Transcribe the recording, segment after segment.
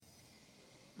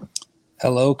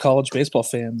Hello, college baseball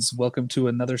fans. Welcome to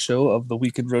another show of the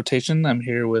Weekend Rotation. I'm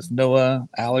here with Noah,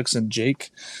 Alex, and Jake.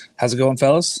 How's it going,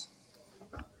 fellas?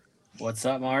 What's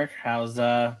up, Mark? How's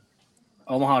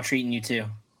Omaha treating you too?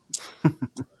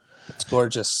 It's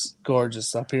gorgeous,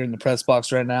 gorgeous up here in the press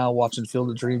box right now, watching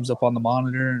Field of Dreams up on the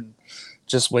monitor and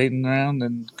just waiting around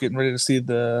and getting ready to see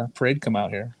the parade come out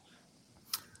here.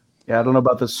 Yeah, I don't know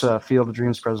about this Field of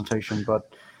Dreams presentation,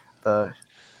 but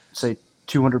say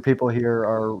 200 people here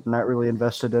are not really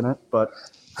invested in it, but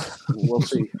we'll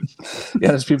see. Yeah,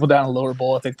 there's people down in lower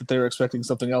bowl. I think that they were expecting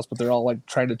something else, but they're all like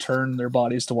trying to turn their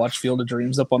bodies to watch Field of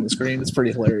Dreams up on the screen. It's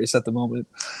pretty hilarious at the moment,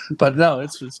 but no,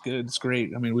 it's good. It's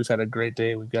great. I mean, we've had a great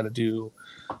day. We've got to do.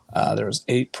 There was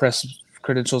 8 press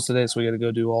credentials today, so we got to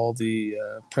go do all the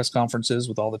press conferences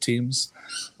with all the teams.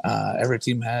 Every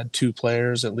team had 2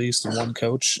 players at least and 1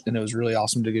 coach, and it was really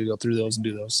awesome to get to go through those and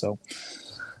do those. So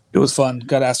it was fun.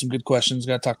 Got to ask some good questions.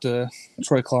 Got to talk to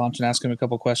Troy Clonch and ask him a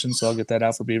couple questions. So I'll get that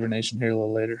out for Beaver Nation here a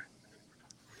little later.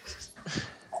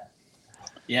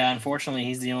 Yeah, unfortunately,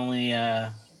 he's the only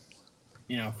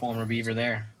former Beaver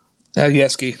there.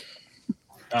 Yeski.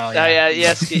 Oh yeah,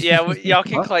 Yeski. Yeah, y'all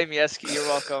can claim Yeski. You're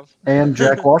welcome. And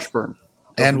Jack Washburn.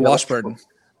 And Washburn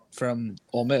from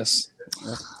Ole Miss.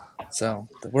 So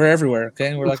we're everywhere,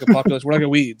 okay? We're like we're like a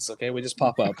weeds, okay? We just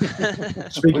pop up.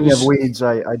 Speaking of weeds,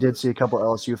 I did see a couple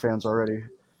LSU fans already.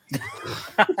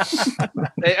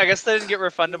 I guess they didn't get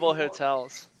refundable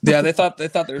hotels. Yeah, they thought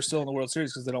they were still in the World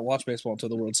Series because they don't watch baseball until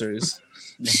the World Series.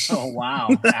 Oh wow!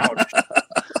 Ouch.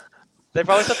 They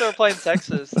probably thought they were playing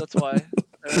Texas. That's why.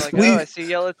 They're like, I see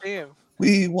yellow team.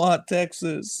 We want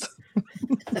Texas.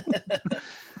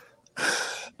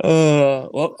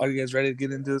 Well, are you guys ready to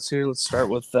get into this here? Let's start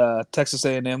with Texas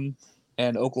A&M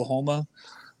and Oklahoma.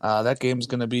 That game's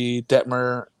going to be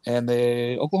Detmer, and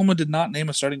Oklahoma did not name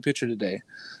a starting pitcher today.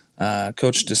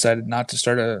 Coach decided not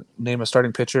to name a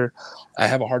starting pitcher. I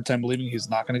have a hard time believing he's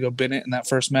not going to go Bennett in that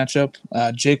first matchup.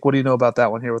 Jake, what do you know about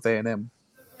that one here with A&M?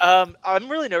 I'm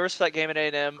really nervous for that game at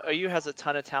A&M. OU has a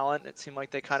ton of talent. It seemed like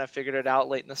they kind of figured it out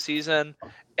late in the season.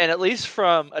 And at least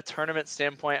from a tournament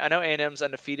standpoint, I know A&M's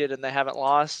undefeated and they haven't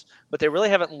lost, but they really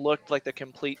haven't looked like the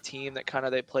complete team that kind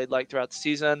of they played like throughout the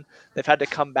season. They've had to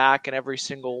come back in every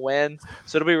single win.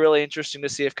 So it'll be really interesting to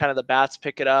see if kind of the bats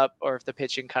pick it up or if the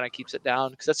pitching kind of keeps it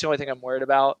down, because that's the only thing I'm worried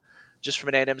about just from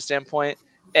an A&M standpoint.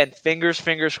 And fingers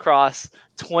crossed,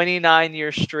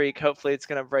 29-year streak. Hopefully it's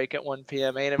going to break at 1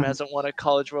 p.m. A&M hasn't won a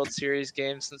College World Series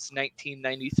game since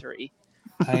 1993.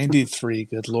 93,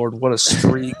 good Lord, what a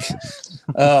streak.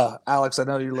 Alex, I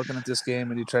know you're looking at this game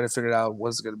and you try to figure out what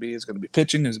it's going to be. Is it going to be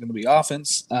pitching? Is it going to be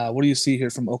offense? What do you see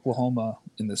here from Oklahoma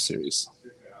in this series?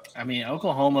 I mean,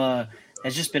 Oklahoma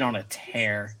has just been on a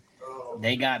tear.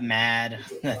 They got mad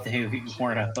that they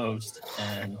weren't a host,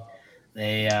 and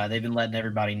they've been letting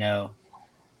everybody know.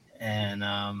 And,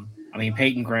 I mean,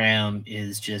 Peyton Graham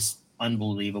is just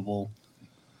unbelievable.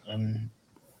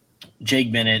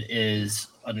 Jake Bennett is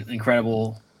an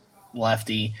incredible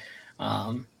lefty.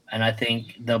 And I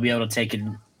think they'll be able to take it.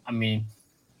 I mean,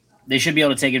 they should be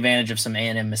able to take advantage of some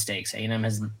A&M mistakes. A&M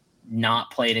has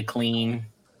not played a clean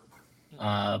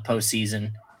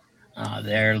postseason.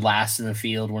 They're last in the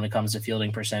field when it comes to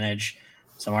fielding percentage,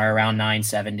 somewhere around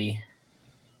 970.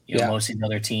 Most of the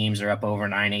other teams are up over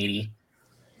 980.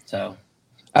 So,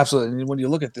 absolutely. And when you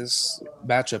look at this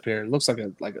matchup here, it looks like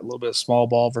a little bit of small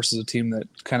ball versus a team that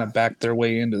kind of backed their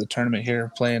way into the tournament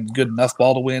here, playing good enough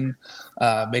ball to win,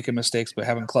 making mistakes but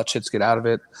having clutch hits get out of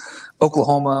it.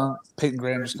 Oklahoma, Peyton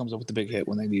Graham just comes up with the big hit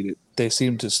when they need it. They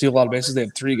seem to steal a lot of bases. They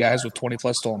have 3 guys with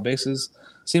 20-plus stolen bases.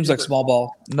 Seems like small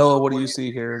ball. Noah, what do you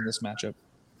see here in this matchup?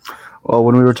 Well,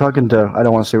 when we were talking to – I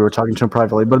don't want to say we were talking to him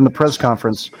privately, but in the press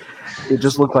conference, it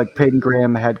just looked like Peyton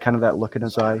Graham had kind of that look in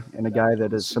his eye, and a guy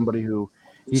that is somebody who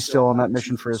he's still on that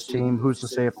mission for his team. Who's to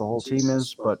say if the whole team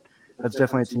is, but that's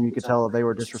definitely a team you could tell they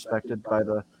were disrespected by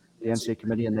the NCAA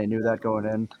committee, and they knew that going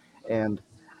in. And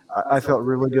I felt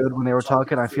really good when they were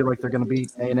talking. I feel like they're going to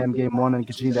beat A&M game 1 and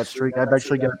continue that streak. I've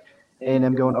actually got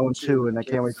A&M going 0-2, and I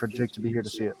can't wait for Jake to be here to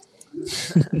see it.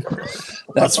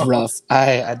 That's rough.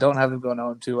 I don't have them going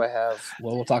 0-2. I have,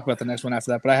 we'll talk about the next one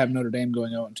after that, but I have Notre Dame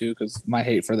going 0-2 because my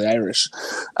hate for the Irish.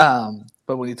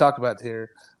 But when you talk about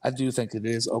here, I do think it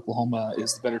is Oklahoma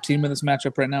is the better team in this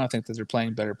matchup right now. I think that they're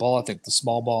playing better ball. I think the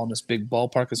small ball in this big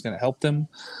ballpark is going to help them.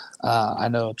 I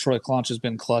know Troy Clonch has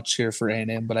been clutch here for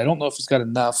A&M, but I don't know if he's got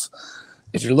enough.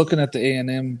 If you're looking at the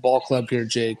A&M ball club here,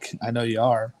 Jake, I know you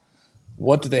are.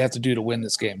 What do they have to do to win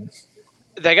this game?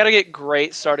 They got to get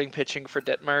great starting pitching for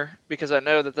Dittmer, because I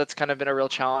know that that's kind of been a real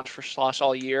challenge for Slosh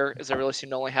all year, as they really seem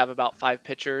to only have about 5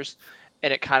 pitchers.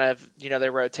 and it kind of, they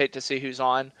rotate to see who's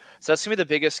on. So that's going to be the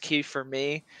biggest key for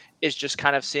me, is just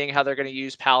kind of seeing how they're going to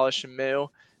use Palish and Moo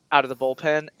out of the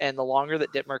bullpen. And the longer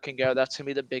that Dittmer can go, that's going to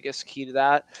be the biggest key to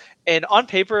that. And on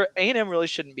paper, A&M really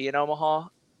shouldn't be in Omaha.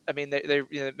 I mean, they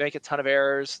make a ton of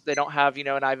errors. They don't have, an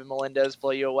Ivan Melendez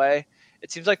blow you away.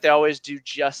 It seems like they always do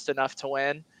just enough to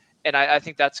win. And I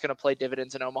think that's going to play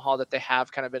dividends in Omaha, that they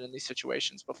have kind of been in these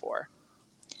situations before.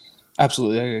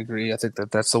 Absolutely, I agree. I think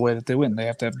that's the way that they win. They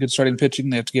have to have good starting pitching.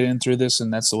 They have to get in through this,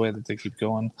 and that's the way that they keep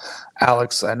going.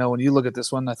 Alex, I know when you look at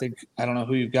this one, I don't know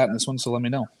who you've got in this one, so let me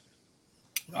know.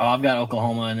 Oh, I've got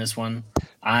Oklahoma in this one.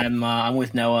 I'm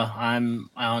with Noah. I'm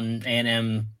on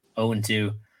A&M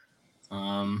 0-2.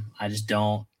 I just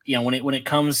don't. When it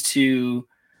comes to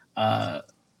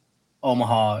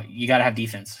Omaha, you got to have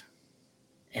defense,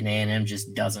 and A&M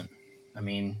just doesn't. I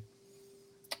mean,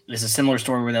 it's a similar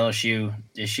story with LSU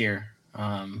this year.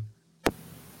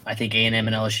 I think A&M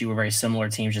and LSU were very similar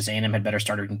teams. Just A&M had better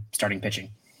starting pitching.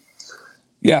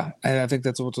 Yeah, and I think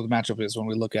that's what the matchup is when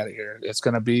we look at it here. It's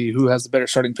going to be who has the better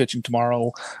starting pitching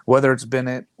tomorrow, whether it's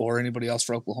Bennett or anybody else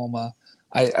for Oklahoma.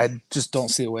 I just don't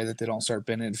see a way that they don't start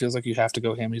Bennett. It feels like you have to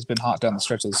go him. He's been hot down the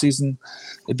stretch of the season.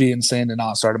 It'd be insane to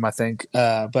not start him, I think.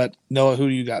 But Noah, who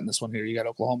do you got in this one here? You got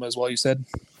Oklahoma as well, you said?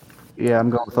 Yeah, I'm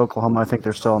going with Oklahoma. I think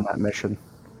they're still on that mission.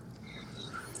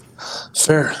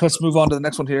 Fair. Let's move on to the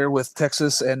next one here with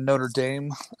Texas and Notre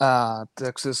Dame.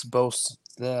 Texas boasts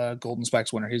the Golden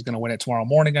Spikes winner. He's going to win it tomorrow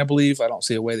morning, I believe. I don't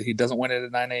see a way that he doesn't win it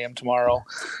at 9 a.m. tomorrow.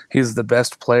 He's the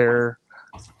best player,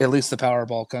 at least the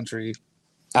Powerball country.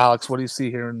 Alex, what do you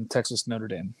see here in Texas Notre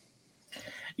Dame?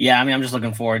 Yeah, I mean, I'm just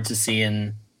looking forward to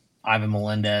seeing Ivan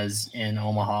Melendez in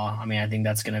Omaha. I mean, I think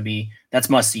that's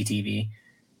must-see TV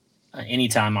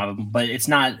anytime. But it's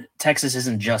not – Texas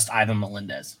isn't just Ivan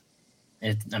Melendez.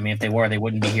 If they were, they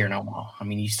wouldn't be here in Omaha. I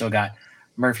mean, you still got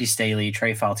Murphy Staley,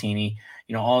 Trey Faltini,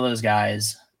 all those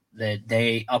guys that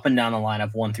they up and down the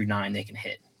lineup 1 through 9 they can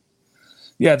hit.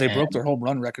 Yeah, they broke their home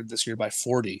run record this year by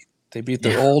 40. They beat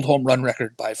their old home run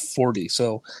record by 40.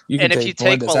 So if you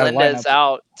take Melendez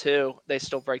out too, they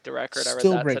still break the record. I read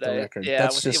that break today. The record. Yeah,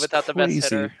 without the best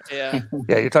hitter. Yeah.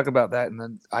 Yeah, you're talking about that, and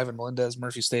then Ivan Melendez,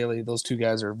 Murphy Staley, those two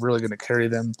guys are really going to carry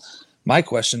them. My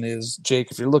question is,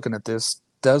 Jake, if you're looking at this,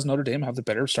 does Notre Dame have the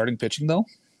better starting pitching though?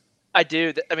 I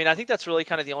do. I mean, I think that's really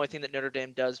kind of the only thing that Notre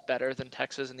Dame does better than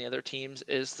Texas and the other teams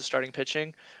is the starting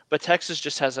pitching. But Texas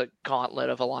just has a gauntlet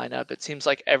of a lineup. It seems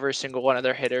like every single one of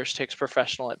their hitters takes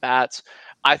professional at bats.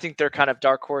 I think their kind of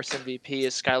dark horse MVP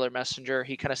is Skylar Messenger.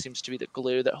 He kind of seems to be the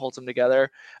glue that holds them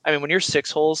together. I mean, when you're six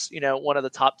holes, one of the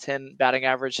top 10 batting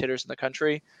average hitters in the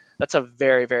country, that's a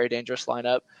very, very dangerous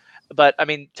lineup. But, I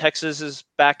mean, Texas is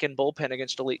back in bullpen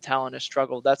against elite talent has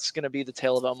struggled. That's going to be the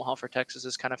tale of Omaha for Texas,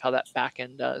 is kind of how that back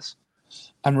end does.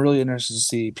 I'm really interested to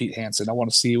see Pete Hansen. I want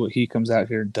to see what he comes out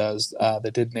here and does. They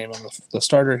did name him the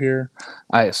starter here.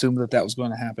 I assumed that was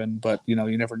going to happen, but, you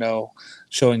never know.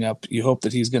 Showing up, you hope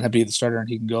that he's going to be the starter and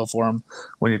he can go for him.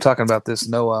 When you're talking about this,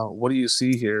 Noah, what do you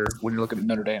see here when you're looking at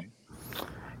Notre Dame?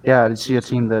 Yeah, I see a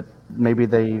team that maybe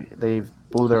they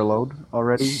blew their load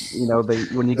already.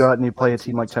 When you go out and you play a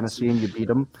team like Tennessee and you beat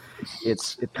them, it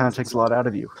kind of takes a lot out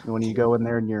of you. And when you go in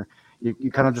there and you're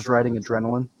kind of just riding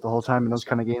adrenaline the whole time in those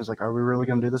kind of games, like, are we really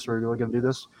going to do this? Are we really going to do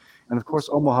this? And of course,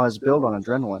 Omaha is built on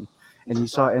adrenaline. And you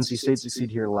saw NC State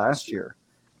succeed here last year,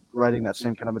 riding that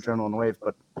same kind of adrenaline wave.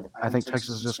 But I think Texas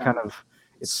is just kind of,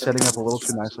 it's setting up a little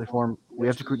too nicely for him. We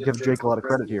have to give Jake a lot of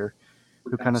credit here,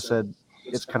 who kind of said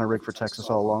it's kind of rigged for Texas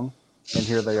all along. And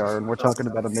here they are, and we're talking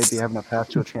about them maybe having a path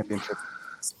to a championship.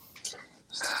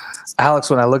 Alex,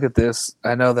 when I look at this,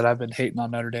 I know that I've been hating on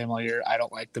Notre Dame all year. I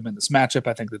don't like them in this matchup.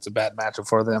 I think that's a bad matchup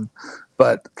for them.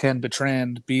 But can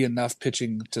Bertrand be enough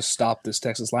pitching to stop this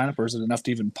Texas lineup, or is it enough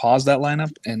to even pause that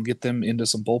lineup and get them into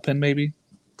some bullpen maybe?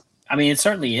 I mean, it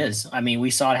certainly is. I mean,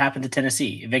 we saw it happen to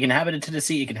Tennessee. If it can happen to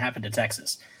Tennessee, it can happen to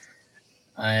Texas.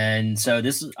 And so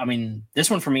this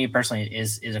one for me personally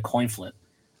is a coin flip.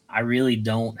 I really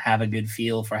don't have a good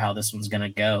feel for how this one's going to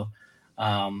go.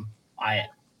 I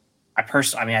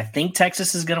think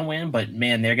Texas is going to win, but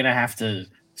man, they're going to have to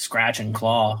scratch and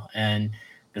claw, and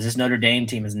because this Notre Dame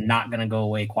team is not going to go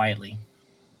away quietly.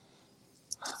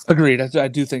 Agreed. I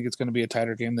do think it's going to be a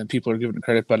tighter game than people are giving it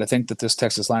credit, but I think that this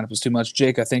Texas lineup is too much.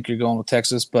 Jake, I think you're going with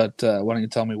Texas, but why don't you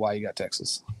tell me why you got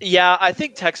Texas? Yeah, I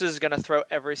think Texas is going to throw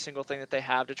every single thing that they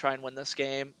have to try and win this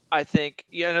game. I think,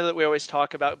 I know that we always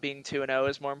talk about being 2-0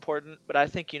 is more important, but I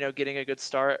think, getting a good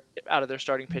start out of their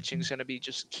starting pitching is going to be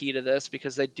just key to this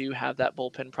because they do have that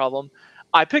bullpen problem.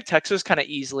 I picked Texas kind of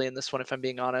easily in this one, if I'm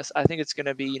being honest. I think it's going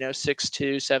to be,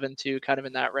 6-2, 7-2, kind of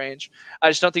in that range. I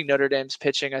just don't think Notre Dame's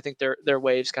pitching. I think their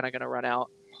wave's kind of going to run out.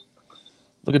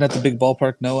 Looking at the big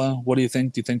ballpark, Noah, what do you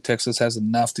think? Do you think Texas has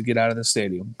enough to get out of the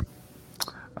stadium?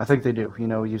 I think they do.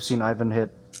 You've seen Ivan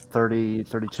hit 30,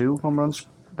 32 home runs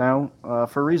now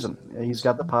for a reason. He's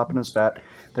got the pop in his bat.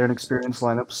 They're an experienced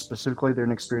lineup. Specifically, they're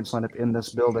an experienced lineup in this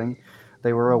building.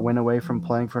 They were a win away from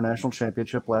playing for a national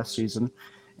championship last season,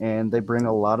 and they bring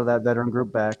a lot of that veteran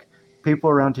group back.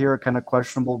 People around here are kind of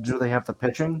questionable. Do they have the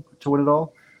pitching to win it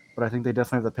all? But I think they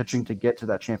definitely have the pitching to get to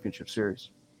that championship series.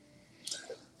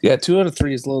 Yeah, 2 out of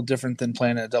 3 is a little different than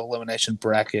playing a double elimination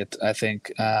bracket. I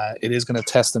think it is going to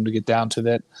test them to get down to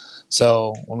that.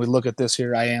 So when we look at this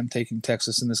here, I am taking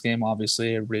Texas in this game.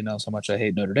 Obviously, everybody knows how much I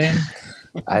hate Notre Dame.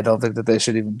 I don't think that they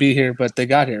should even be here, but they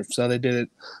got here, so they did it.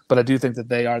 But I do think that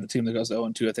they are the team that goes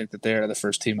 0-2. I think that they are the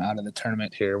first team out of the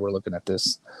tournament here. We're looking at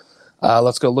this.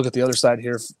 Let's go look at the other side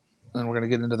here, and we're going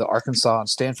to get into the Arkansas and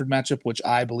Stanford matchup, which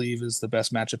I believe is the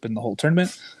best matchup in the whole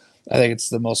tournament. I think it's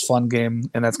the most fun game,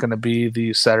 and that's going to be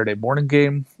the Saturday morning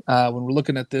game. When we're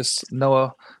looking at this,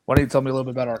 Noah, why don't you tell me a little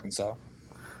bit about Arkansas?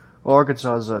 Well,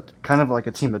 Arkansas is kind of like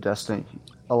a team of destiny.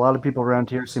 A lot of people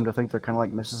around here seem to think they're kind of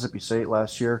like Mississippi State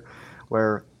last year,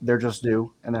 where they're just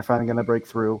due and they're finally going to break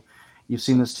through. You've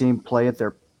seen this team play at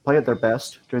their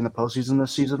best during the postseason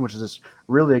this season, which is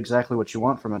really exactly what you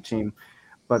want from a team.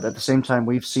 But at the same time,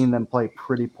 we've seen them play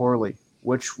pretty poorly.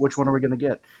 Which one are we going to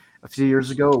get? A few years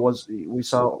ago, we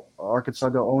saw Arkansas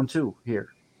go 0-2 here,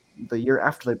 the year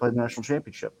after they played the national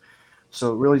championship.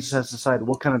 So it really just has to decide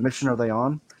what kind of mission are they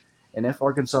on, and if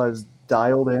Arkansas is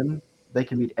dialed in, they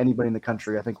can beat anybody in the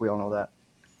country. I think we all know that.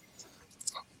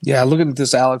 Yeah, looking at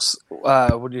this, Alex,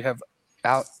 when you have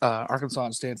Arkansas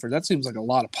and Stanford, that seems like a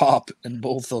lot of pop in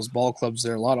both those ball clubs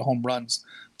there, a lot of home runs.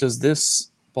 Does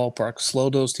this ballpark slow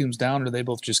those teams down, or do they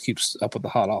both just keep up with the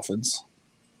hot offense?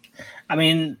 I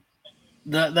mean,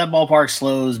 that ballpark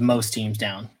slows most teams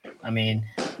down. I mean,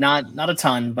 not a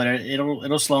ton, but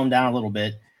it'll slow them down a little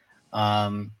bit.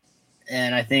 And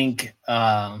I think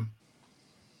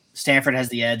Stanford has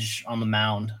the edge on the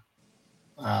mound.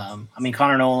 I mean,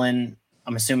 Connor Nolan,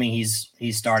 I'm assuming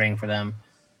he's starting for them.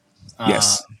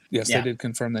 Yes, yeah. They did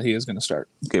confirm that he is going to start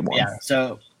game 1. Yeah,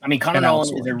 so I mean, Connor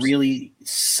Nolan is a really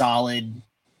solid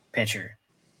pitcher.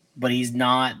 But he's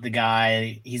not the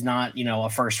guy. He's not, a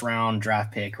first round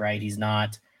draft pick, right? He's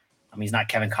not. He's not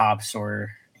Kevin Kopps, or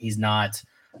he's not,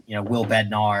 Will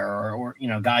Bednar, or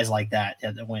guys like that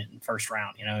went in first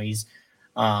round.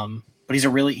 But he's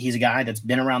a guy that's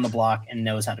been around the block and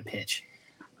knows how to pitch.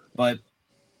 But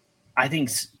I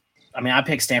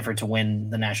picked Stanford to win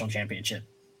the national championship,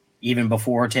 even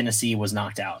before Tennessee was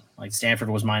knocked out. Like, Stanford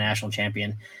was my national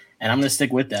champion, and I'm going to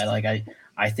stick with that. Like,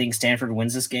 I think Stanford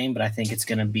wins this game, but I think it's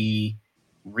going to be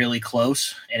really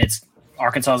close, and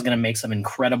Arkansas is going to make some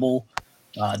incredible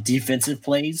defensive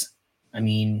plays. I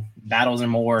mean, Battles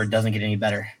and Moore doesn't get any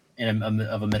better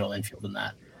of a middle infield than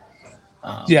that.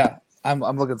 Yeah,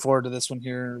 I'm looking forward to this one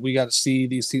here. We got to see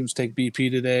these teams take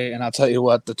BP today, and I'll tell you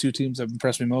what, the 2 teams that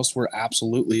impressed me most were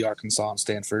absolutely Arkansas and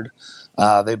Stanford.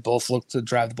 They both looked to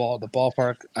drive the ball at the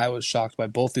ballpark. I was shocked by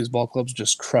both these ball clubs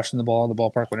just crushing the ball in the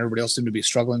ballpark when everybody else seemed to be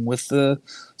struggling with the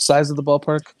size of the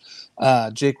ballpark.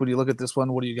 Jake, when you look at this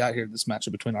one, what do you got here in this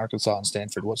matchup between Arkansas and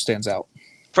Stanford? What stands out?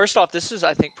 First off, this is,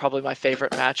 I think, probably my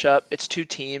favorite matchup. It's 2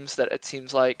 teams that it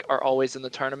seems like are always in the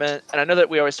tournament. And I know that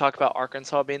we always talk about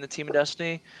Arkansas being the team of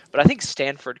destiny, but I think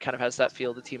Stanford kind of has that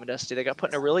feel of the team of destiny. They got put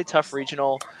in a really tough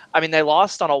regional. I mean, they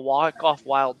lost on a walk-off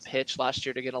wild pitch last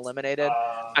year to get eliminated.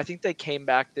 I think they came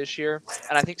back this year,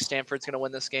 and I think Stanford's going to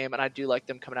win this game, and I do like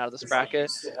them coming out of this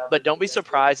bracket. But don't be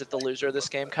surprised if the loser of this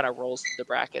game kind of rolls the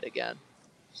bracket again.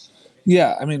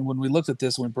 Yeah, I mean, when we looked at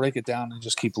this, when we break it down and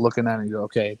just keep looking at it, you go,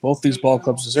 okay, both these ball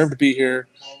clubs deserve to be here.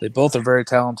 They both are very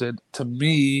talented. To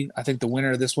me, I think the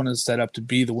winner of this one is set up to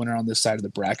be the winner on this side of the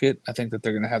bracket. I think that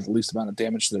they're going to have the least amount of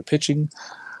damage to their pitching.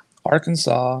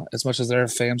 Arkansas, as much as their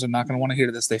fans are not going to want to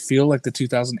hear this, they feel like the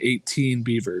 2018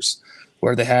 Beavers,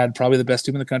 where they had probably the best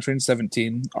team in the country in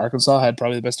 2017. Arkansas had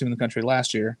probably the best team in the country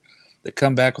last year. They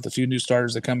come back with a few new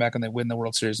starters. They come back and they win the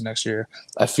World Series next year.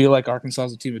 I feel like Arkansas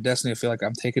is a team of destiny. I feel like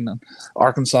I'm taking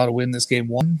Arkansas to win this game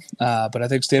 1. But I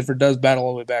think Stanford does battle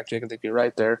all the way back, Jake. I think you're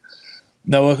right there.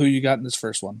 Noah, who you got in this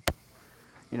first one?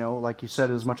 Like you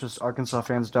said, as much as Arkansas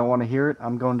fans don't want to hear it,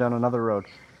 I'm going down another road.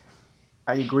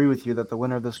 I agree with you that the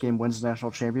winner of this game wins the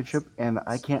national championship, and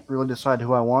I can't really decide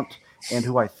who I want and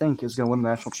who I think is going to win the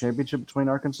national championship between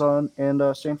Arkansas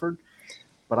and Stanford.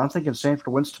 But I'm thinking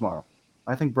Stanford wins tomorrow.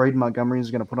 I think Braden Montgomery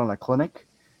is going to put on a clinic.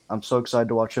 I'm so excited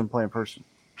to watch him play in person.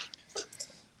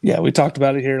 Yeah, we talked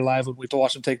about it here live when we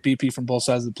watched him take BP from both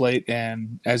sides of the plate,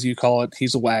 and as you call it,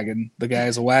 he's a wagon. The guy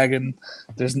is a wagon.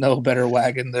 There's no better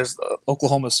wagon. There's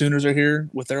Oklahoma Sooners are here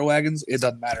with their wagons. It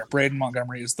doesn't matter. Braden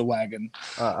Montgomery is the wagon.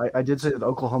 I did say that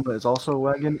Oklahoma is also a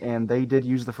wagon, and they did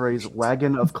use the phrase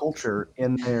 "wagon of culture"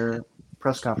 in their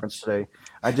press conference today.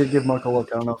 I did give Mark a look.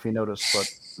 I don't know if he noticed,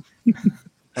 but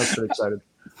I was pretty excited.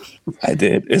 I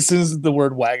did. As soon as the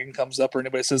word wagon comes up or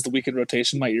anybody says the weekend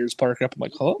rotation, my ears perk up. I'm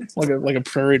like, oh, like a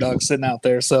prairie dog sitting out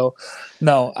there. So,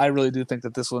 no, I really do think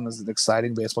that this one is an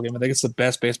exciting baseball game. I think it's the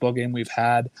best baseball game we've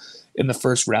had in the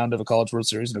first round of a College World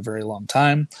Series in a very long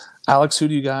time. Alex, who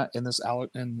do you got in this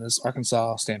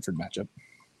Arkansas Stanford matchup?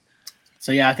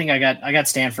 So yeah, I think I got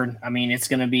Stanford. I mean, it's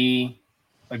going to be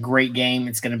a great game.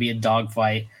 It's going to be a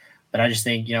dogfight, but I just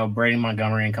think Brady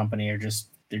Montgomery and company they're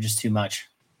just too much.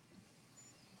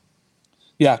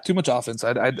 Yeah, too much offense.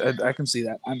 I can see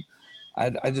that.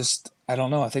 I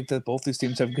don't know. I think that both these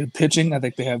teams have good pitching. I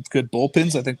think they have good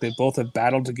bullpens. I think they both have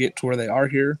battled to get to where they are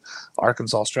here.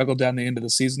 Arkansas struggled down the end of the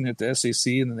season at the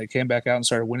SEC, and then they came back out and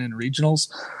started winning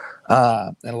regionals.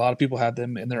 And a lot of people had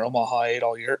them in their Omaha 8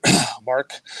 all year,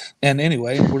 Mark. And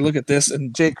anyway, we'll look at this.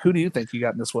 And Jake, who do you think you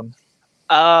got in this one?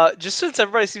 Just since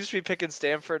everybody seems to be picking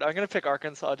Stanford, I'm going to pick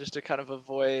Arkansas just to kind of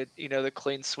avoid, the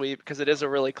clean sweep because it is a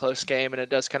really close game and it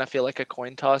does kind of feel like a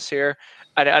coin toss here.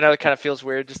 I know it kind of feels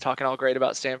weird just talking all great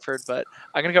about Stanford, but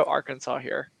I'm going to go Arkansas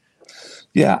here.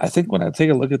 Yeah, I think when I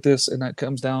take a look at this and it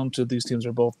comes down to these teams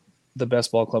are both the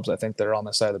best ball clubs, I think they're on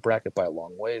the side of the bracket by a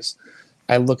long ways.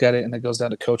 I look at it and it goes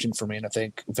down to coaching for me, and I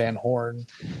think Van Horn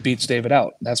beats David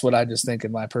out. That's what I just think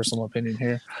in my personal opinion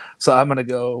here. So I'm going to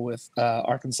go with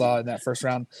Arkansas in that first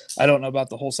round. I don't know about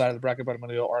the whole side of the bracket, but I'm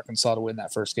going to go Arkansas to win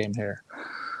that first game here.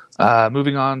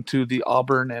 Moving on to the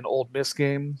Auburn and Ole Miss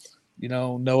game.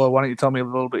 Noah, why don't you tell me a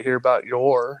little bit here about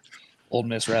your Ole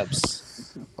Miss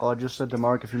Rebs? Well, I just said to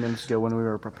Mark a few minutes ago when we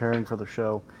were preparing for the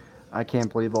show, I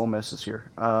can't believe Ole Miss is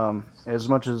here. As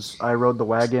much as I rode the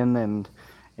wagon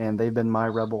and they've been my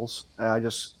rebels,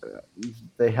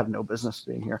 they have no business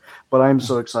being here. But I'm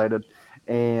so excited.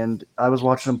 And I was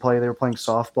watching them play. They were playing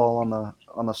softball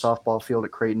on the softball field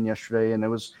at Creighton yesterday, and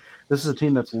this is a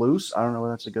team that's loose. I don't know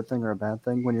whether that's a good thing or a bad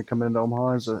thing when you're coming into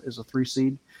Omaha as a 3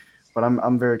 seed. But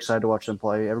I'm very excited to watch them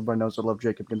play. Everybody knows I love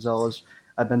Jacob Gonzalez.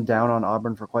 I've been down on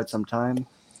Auburn for quite some time.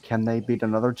 Can they beat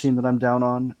another team that I'm down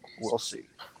on? We'll see.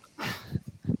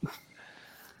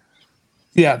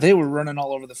 Yeah, they were running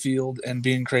all over the field and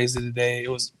being crazy today. It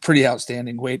was pretty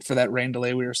outstanding. Wait for that rain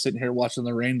delay. We were sitting here watching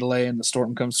the rain delay, and the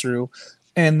storm comes through,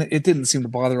 and it didn't seem to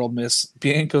bother Ole Miss.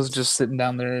 Bianco's just sitting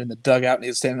down there in the dugout, and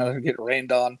he's standing out there getting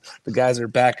rained on. The guys are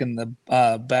back in the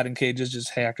batting cages just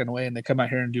hacking away, and they come out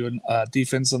here and doing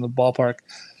defense in the ballpark.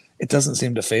 It doesn't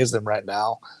seem to phase them right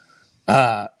now.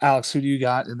 Alex, who do you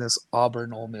got in this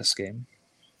Auburn-Ole Miss game?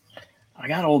 I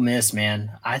got Ole Miss,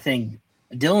 man. I think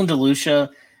Dylan DeLucia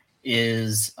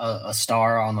is a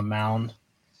star on the mound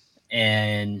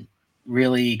and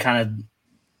really kind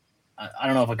of, I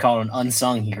don't know if I call it an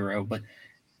unsung hero, but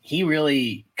he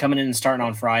really coming in and starting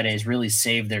on Fridays really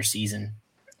saved their season.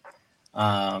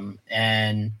 And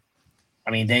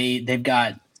I mean, they've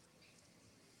got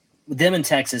them in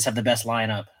Texas have the best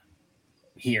lineup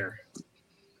here.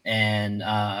 And,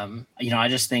 I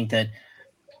just think that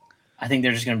I think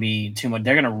they're just going to be too much.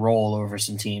 They're going to roll over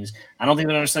some teams. I don't think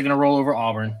they're necessarily going to roll over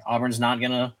Auburn. Auburn's not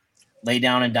going to lay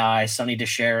down and die. Sonny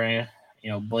DeShera,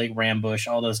 Blake Rambush,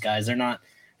 all those guys. They're not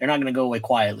going to go away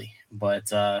quietly.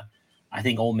 But I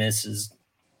think Ole Miss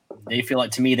they feel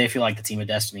like the team of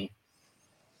destiny.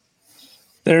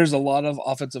 There's a lot of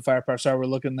offensive firepower. Sorry, we're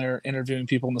looking there, interviewing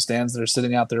people in the stands that are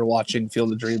sitting out there watching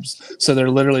Field of Dreams. So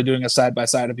they're literally doing a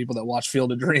side-by-side of people that watch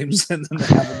Field of Dreams, and then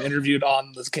they have them interviewed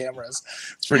on the cameras.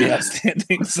 It's pretty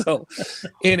outstanding. So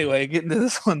anyway, getting to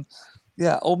this one.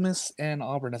 Yeah, Ole Miss and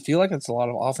Auburn. I feel like it's a lot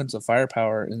of offensive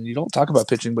firepower, and you don't talk about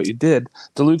pitching, but you did.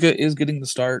 DeLuca is getting the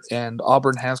start, and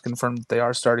Auburn has confirmed that they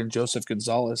are starting Joseph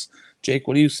Gonzalez. Jake,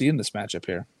 what do you see in this matchup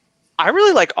here? I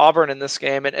really like Auburn in this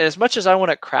game, and as much as I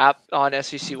want to crap on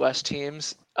SEC West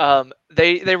teams,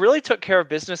 they really took care of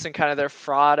business in kind of their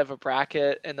fraud of a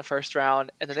bracket in the first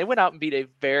round, and then they went out and beat a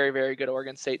very, very good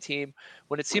Oregon State team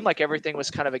when it seemed like everything was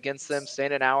kind of against them,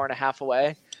 staying an hour and a half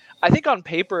away. I think on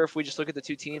paper, if we just look at the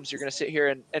two teams, you're going to sit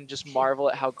here and just marvel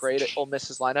at how great Ole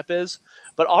Miss's lineup is.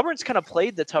 But Auburn's kind of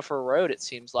played the tougher road, it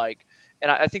seems like.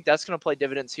 And I think that's going to play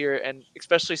dividends here, and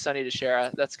especially Sonny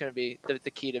DeShera. That's going to be the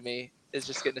key to me, is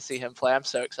just getting to see him play. I'm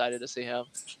so excited to see him.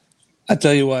 I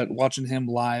tell you what, watching him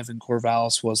live in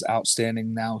Corvallis was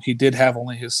outstanding. Now, he did have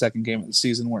only his second game of the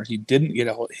season where he didn't get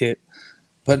a hit,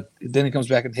 But then he comes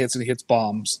back and he hits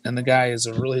bombs. And the guy is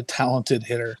a really talented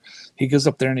hitter. He goes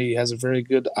up there and he has a very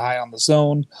good eye on the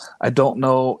zone. I don't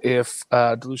know if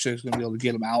DeLucia is going to be able to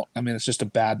get him out. I mean, it's just a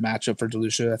bad matchup for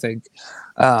DeLucia, I think.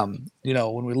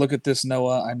 When we look at this,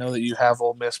 Noah, I know that you have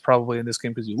Ole Miss probably in this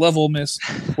game because you love Ole Miss.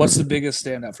 What's the biggest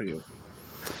standout for you?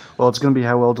 Well, it's going to be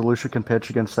how well DeLucia can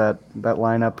pitch against that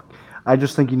lineup. I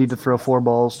just think you need to throw 4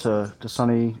 balls to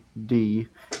Sonny D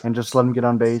and just let him get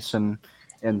on base and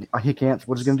he can't.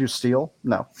 What is he going to do? Steal?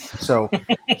 No. So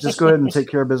just go ahead and take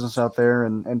care of business out there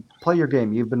and play your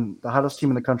game. You've been the hottest team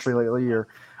in the country lately.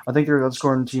 I think they're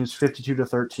outscoring teams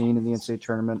 52-13 in the NCAA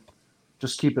tournament.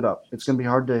 Just keep it up. It's going to be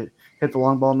hard to hit the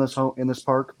long ball in this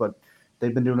park, but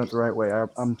they've been doing it the right way.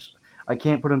 I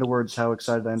can't put into words how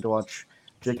excited I am to watch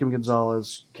Jacob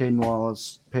Gonzalez, Caden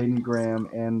Wallace, Peyton Graham,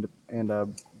 and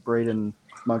Braden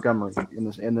Montgomery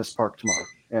in this park tomorrow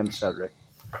and Saturday.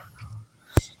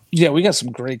 Yeah, we got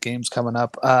some great games coming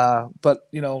up.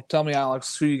 But tell me,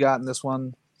 Alex, who you got in this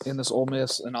one, in this Ole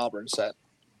Miss and Auburn set?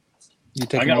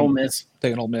 I got Ole Miss.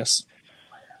 Taking Ole Miss.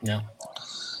 Yeah.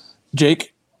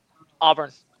 Jake?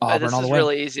 Auburn. Auburn this is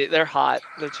really easy. They're hot.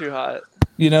 They're too hot.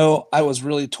 I was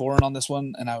really torn on this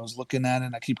one, and I was looking at it,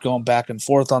 and I keep going back and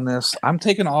forth on this. I'm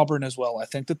taking Auburn as well. I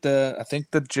think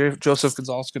that Joseph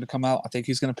Gonzalez is going to come out. I think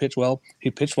he's going to pitch well.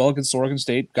 He pitched well against Oregon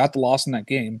State, got the loss in that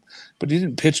game, but he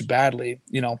didn't pitch badly.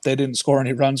 They didn't score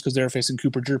any runs because they were facing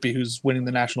Cooper Jerpy, who's winning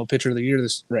the National Pitcher of the Year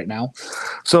right now.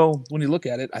 So when you look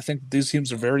at it, I think these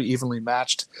teams are very evenly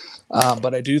matched.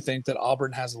 But I do think that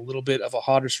Auburn has a little bit of a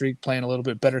hotter streak, playing a little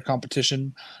bit better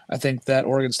competition. I think that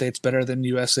Oregon State's better than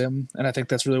USM, and I think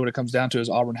that's really what it comes down to is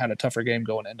Auburn had a tougher game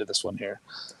going into this one here.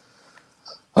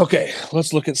 Okay,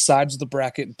 let's look at sides of the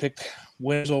bracket and pick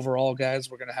wins overall,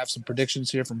 guys. We're going to have some predictions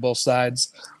here from both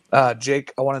sides.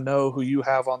 Jake, I want to know who you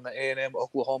have on the A&M,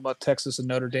 Oklahoma, Texas, and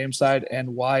Notre Dame side,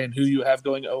 and why, and who you have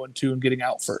going 0-2 and getting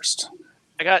out first.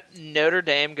 I got Notre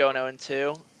Dame going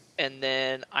 0-2, and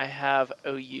then I have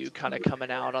OU kind of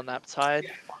coming out on that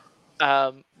side.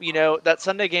 That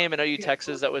Sunday game in OU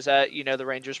Texas that was at, the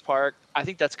Rangers Park, I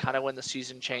think that's kind of when the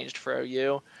season changed for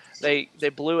OU. They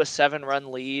blew a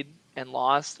 7-run lead and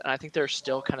lost, and I think they're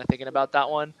still kind of thinking about that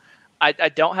one. I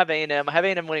don't have A&M. I have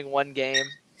A&M winning one game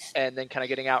and then kind of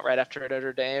getting out right after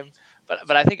Notre Dame.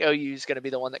 But I think OU is going to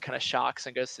be the one that kind of shocks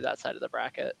and goes to that side of the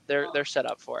bracket. They're set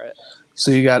up for it.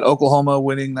 So you got Oklahoma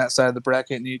winning that side of the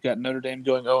bracket, and you've got Notre Dame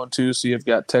going 0-2, so you've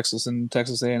got Texas and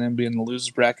Texas A&M being the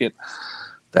losers bracket.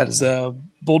 That is a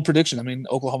bold prediction. I mean,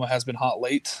 Oklahoma has been hot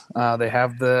late. They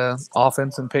have the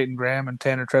offense in Peyton Graham and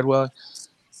Tanner Treadwell.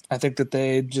 I think that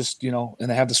they just, and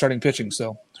they have the starting pitching.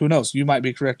 So who knows? You might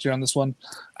be correct here on this one.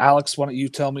 Alex, why don't you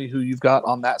tell me who you've got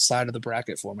on that side of the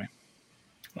bracket for me?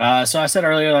 So I said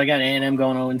earlier I got A&M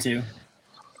going 0-2.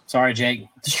 Sorry, Jake.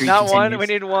 The streak Not continues. one. We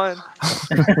need one.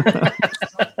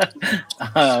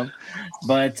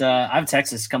 But I have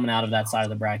Texas coming out of that side of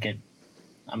the bracket.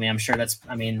 I mean, I'm sure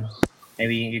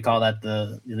maybe you could call that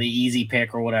the easy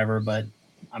pick or whatever, but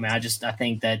I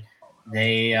think that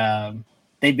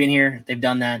they've been here, they've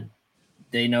done that,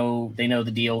 they know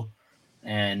the deal,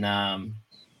 and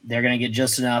they're gonna get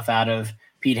just enough out of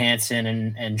Pete Hansen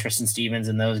and Tristan Stevens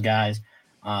and those guys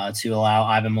to allow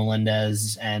Ivan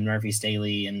Melendez and Murphy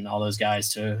Staley and all those guys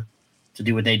to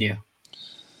do what they do.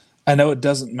 I know it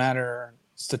doesn't matter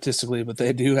statistically, but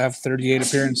they do have 38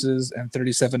 appearances and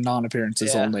 37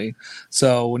 non-appearances only.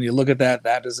 So when you look at that,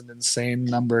 that is an insane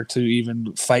number to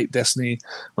even fight destiny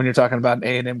when you're talking about an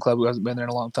A&M club who hasn't been there in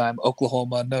a long time.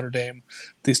 Oklahoma, Notre Dame,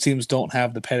 these teams don't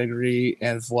have the pedigree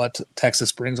of what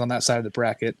Texas brings on that side of the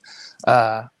bracket.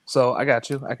 So I got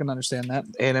you. I can understand that.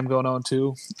 A&M going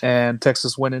 0-2 and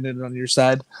Texas winning it on your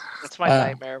side. That's my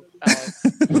nightmare.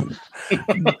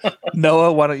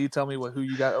 Noah, why don't you tell me who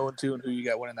you got 0-2 and who you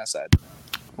got winning that side?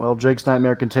 Well, Jake's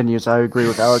nightmare continues. I agree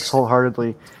with Alex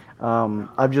wholeheartedly.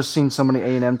 I've just seen so many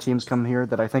A&M teams come here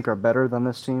that I think are better than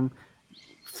this team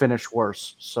finish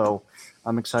worse. So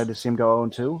I'm excited to see him go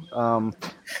 0-2.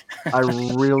 I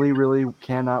really, really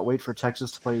cannot wait for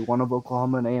Texas to play one of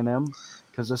Oklahoma and A&M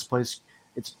because this place,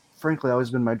 it's frankly always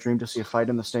been my dream to see a fight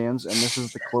in the stands, and this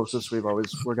is the closest we're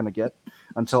going to get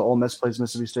until Ole Miss plays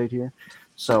Mississippi State here.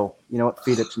 So, you know what?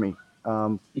 Feed it to me.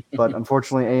 But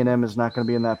unfortunately, A&M is not going to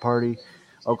be in that party.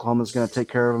 Oklahoma is going to take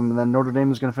care of them, and then Notre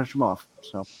Dame is going to finish them off.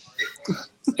 So,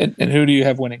 and who do you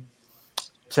have winning?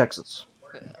 Texas.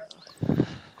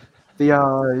 The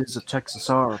eyes of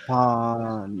Texas are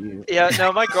upon you. Yeah,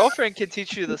 no, my girlfriend can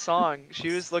teach you the song. She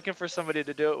was looking for somebody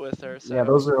to do it with her. So. Yeah,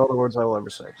 those are all the words I will ever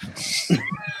say.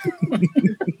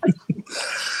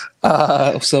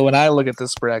 So when I look at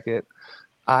this bracket,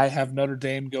 I have Notre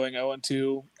Dame going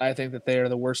 0-2. I think that they are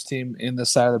the worst team in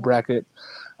this side of the bracket.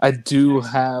 I do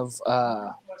have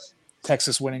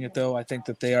Texas winning it, though. I think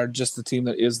that they are just the team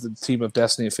that is the team of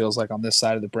destiny, it feels like, on this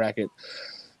side of the bracket.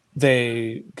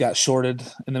 They got shorted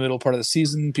in the middle part of the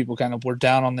season. People kind of were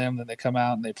down on them. Then they come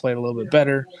out and they played a little bit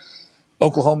better.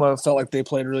 Oklahoma felt like they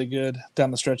played really good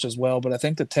down the stretch as well. But I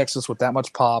think that Texas, with that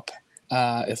much pop,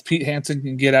 if Pete Hansen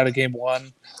can get out of game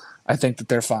one, I think that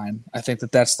they're fine. I think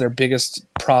that that's their biggest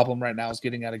problem right now is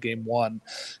getting out of game one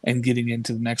and getting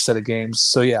into the next set of games.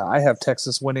 So, yeah, I have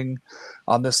Texas winning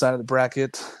on this side of the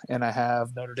bracket, and I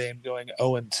have Notre Dame going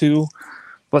 0-2.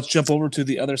 Let's jump over to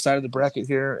the other side of the bracket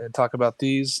here and talk about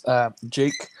these.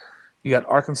 Jake, you got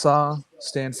Arkansas,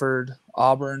 Stanford,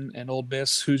 Auburn, and Ole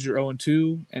Miss. Who's your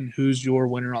 0-2, and who's your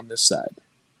winner on this side?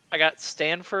 I got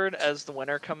Stanford as the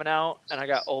winner coming out, and I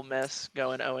got Ole Miss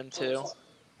going 0-2.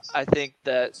 I think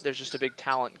that there's just a big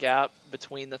talent gap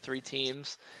between the three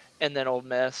teams, and then Ole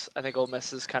Miss. I think Ole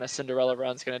Miss's kind of Cinderella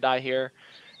run's going to die here.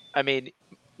 I mean,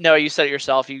 no, you said it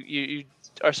yourself. You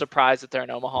are surprised that they're in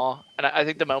Omaha, and I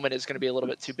think the moment is going to be a little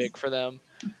bit too big for them.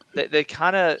 They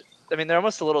kind of, I mean, they're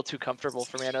almost a little too comfortable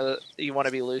for me. I know that you want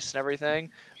to be loose and everything,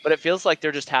 but it feels like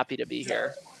they're just happy to be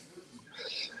here.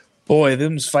 Boy,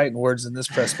 them's fighting words in this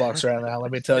press box right now.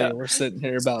 Let me tell you, we're sitting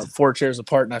here about 4 chairs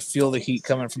apart, and I feel the heat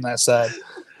coming from that side.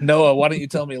 Noah, why don't you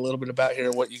tell me a little bit about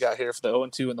here what you got here for the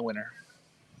 0-2 and the winner?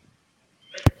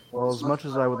 Well, as much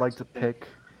as I would like to pick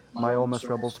my Ole Miss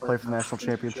Rebels to play for the national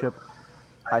championship,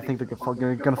 I think they're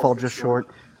going to fall just short.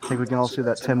 I think we can all see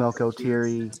that Tim Elko,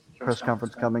 Thierry press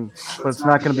conference coming, but it's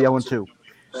not going to be 0-2.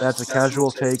 That's a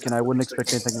casual take, and I wouldn't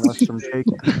expect anything less from Jake.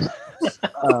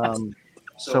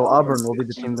 So Auburn will be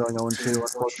the team going 0-2,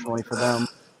 unfortunately for them,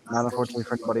 not unfortunately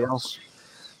for anybody else.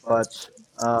 But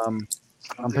I'm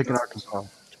picking Arkansas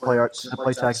to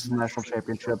play Texas in the national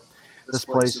championship. This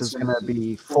place is going to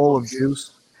be full of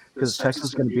juice because Texas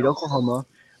is going to beat Oklahoma.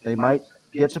 They might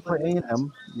get to play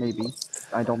A&M, maybe.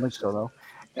 I don't think so, though.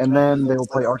 And then they will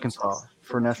play Arkansas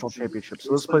for a national championship.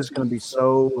 So this place is going to be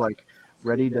so,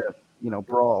 ready to,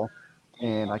 brawl,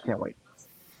 and I can't wait.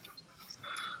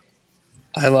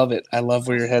 I love it. I love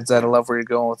where your head's at. I love where you're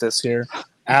going with this here.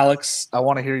 Alex, I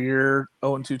want to hear your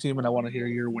 0-2 team, and I want to hear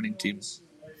your winning teams.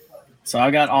 So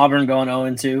I got Auburn going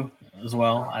 0-2 as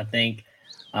well. I think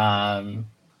I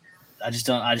just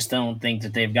don't think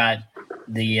that they've got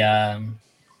the I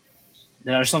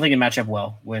just don't think it match up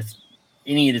well with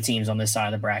any of the teams on this side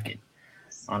of the bracket,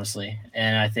 honestly.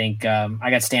 And I think I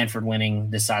got Stanford winning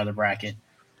this side of the bracket.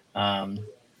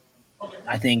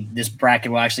 I think this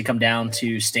bracket will actually come down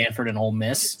to Stanford and Ole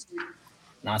Miss,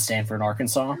 not Stanford and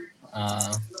Arkansas.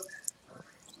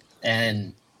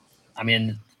 And I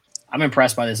mean, I'm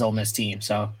impressed by this Ole Miss team.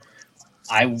 So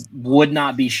I would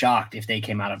not be shocked if they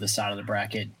came out of this side of the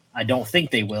bracket. I don't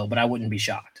think they will, but I wouldn't be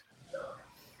shocked.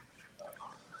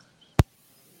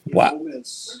 Wow. Ole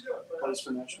Miss plays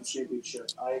for national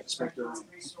championship. I expect a win.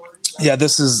 Yeah,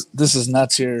 this is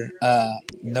nuts here.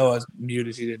 Noah's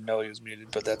muted. He didn't know he was muted,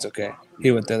 but that's okay.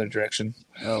 He went the other direction.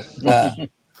 Oh.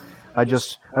 I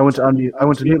went to unmute. I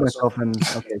went to mute myself, and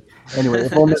okay. Anyway,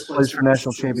 if Ole Miss plays for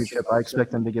national championship, I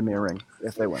expect them to give me a ring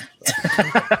if they win.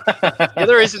 You're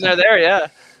the reason they're there, yeah.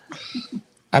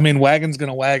 I mean, wagon's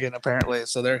gonna wagon apparently,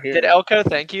 so they're here. Did Elko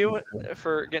thank you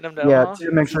for getting them to Yeah, Omaha?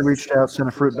 Tim actually reached out, sent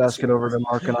a fruit basket over to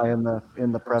Mark and I in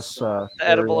the press. The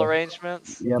edible area.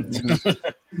 arrangements. Yep. Well,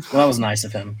 that was nice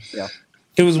of him. Yeah.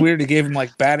 It was weird. He gave him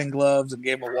batting gloves and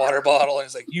gave him a water bottle. And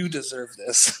he's like, "You deserve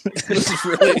this."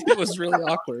 It was really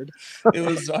awkward. It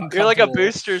was uncomfortable. You're like a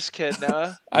boosters kid,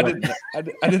 Noah. I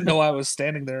didn't know I was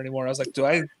standing there anymore. I was like, do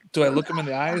I look him in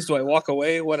the eyes? Do I walk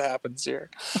away? What happens here?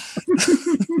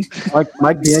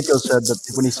 Mike Bianco said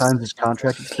that when he signs his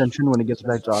contract extension, when he gets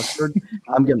back to Oxford,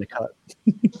 I'm getting a cut.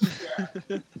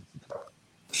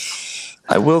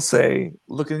 I will say,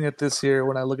 looking at this here,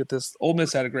 when I look at this, Ole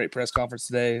Miss had a great press conference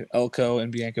today. Elko and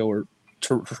Bianco were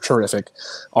terrific.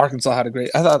 Arkansas had a great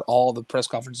 – I thought all the press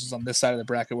conferences on this side of the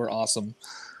bracket were awesome.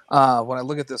 When I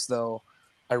look at this, though,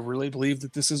 I really believe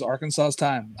that this is Arkansas's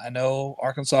time. I know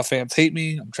Arkansas fans hate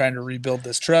me. I'm trying to rebuild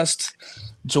this trust.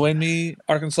 Join me,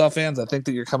 Arkansas fans. I think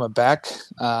that you're coming back.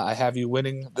 I have you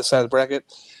winning this side of the bracket.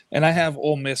 And I have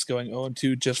Ole Miss going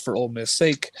 0-2 just for Ole Miss'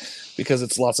 sake because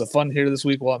it's lots of fun here this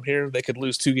week while I'm here. They could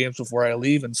lose 2 games before I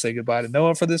leave and say goodbye to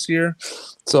Noah for this year.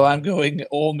 So I'm going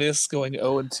Ole Miss going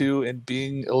 0-2 and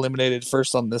being eliminated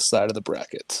first on this side of the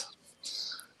bracket.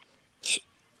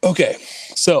 Okay,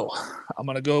 so I'm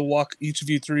going to go walk each of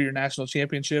you through your national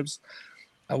championships.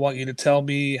 I want you to tell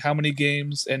me how many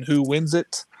games and who wins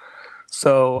it.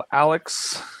 So,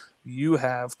 Alex, you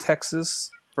have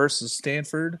Texas versus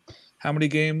Stanford. How many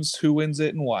games? Who wins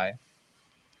it, and why?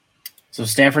 So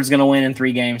Stanford's going to win in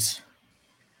 3 games.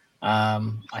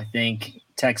 I think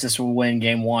Texas will win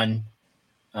game 1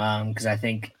 because I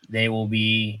think they will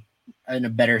be in a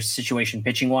better situation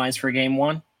pitching-wise for game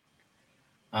 1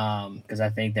 because I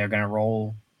think they're going to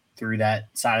roll through that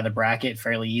side of the bracket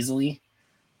fairly easily.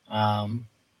 And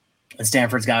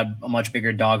Stanford's got a much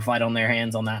bigger dogfight on their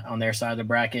hands on their side of the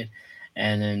bracket.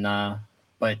 And then,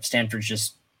 but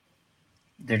Stanford's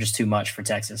they're just too much for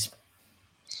Texas.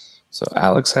 So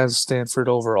Alex has Stanford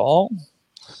overall.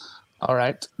 All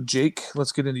right, Jake,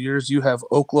 let's get into yours. You have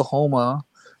Oklahoma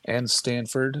and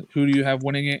Stanford. Who do you have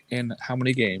winning it and how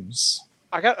many games?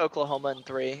 I got Oklahoma in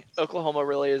 3. Oklahoma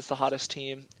really is the hottest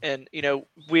team. And,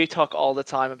 we talk all the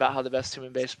time about how the best team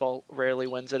in baseball rarely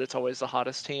wins it. It's always the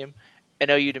hottest team.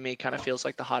 And OU to me kind of feels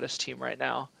like the hottest team right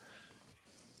now.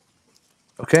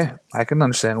 Okay, I can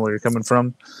understand where you're coming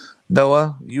from.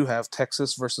 Noah, you have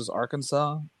Texas versus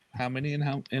Arkansas. How many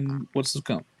and what's the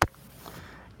count?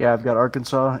 Yeah, I've got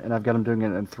Arkansas, and I've got them doing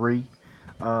it in 3.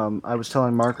 I was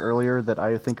telling Mark earlier that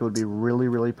I think it would be really,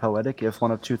 really poetic if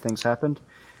one of 2 things happened.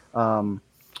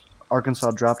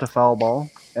 Arkansas dropped a foul ball,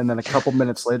 and then a couple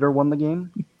minutes later won the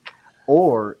game.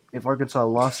 Or if Arkansas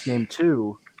lost game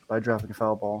 2 by dropping a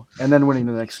foul ball, and then winning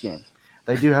the next game.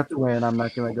 They do have to win. I'm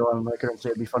not going to go on record and say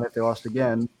it'd be funny if they lost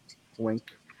again. Wink.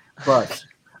 But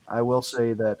I will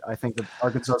say that I think that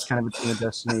Arkansas is kind of a team of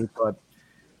destiny, but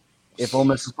if Ole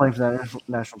Miss is playing for that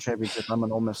national championship, I'm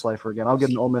an Ole Miss lifer again. I'll get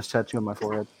an Ole Miss tattoo on my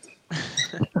forehead.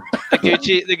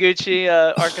 The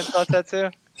Gucci Arkansas tattoo.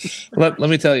 Let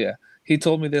me tell you, he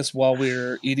told me this while we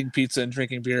were eating pizza and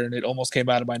drinking beer, and it almost came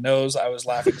out of my nose. I was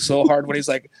laughing so hard when he's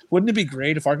like, "Wouldn't it be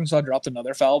great if Arkansas dropped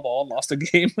another foul ball and lost a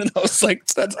game?" And I was like,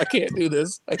 I can't do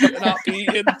this. I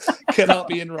cannot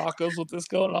be in Rocco's with this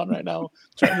going on right now.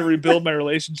 Trying to rebuild my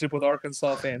relationship with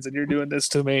Arkansas fans, and you're doing this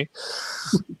to me.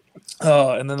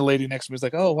 And then the lady next to me was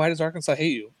like, "Oh, why does Arkansas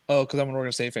hate you?" "Oh, because I'm an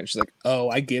Oregon State fan." She's like, "Oh,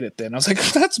 I get it then." I was like,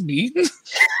 "That's mean."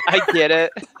 I get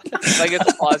it. Like,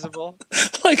 it's plausible.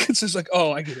 Like, it's just like,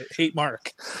 "Oh, I get it. Hate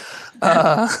Mark."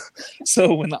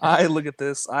 So when I look at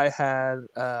this, I had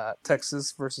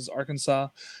Texas versus Arkansas.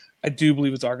 I do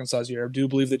believe it's Arkansas's year. I do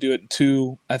believe they do it in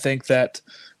 2. I think that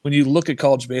when you look at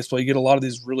college baseball, you get a lot of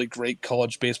these really great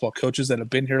college baseball coaches that have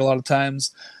been here a lot of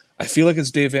times. I feel like it's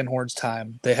Dave Van Horn's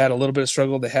time. They had a little bit of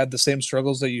struggle. They had the same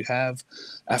struggles that you have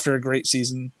after a great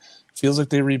season. Feels like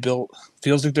they rebuilt.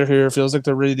 Feels like they're here. Feels like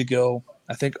they're ready to go.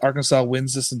 I think Arkansas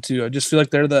wins this in 2. I just feel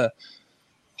like they're the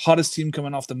hottest team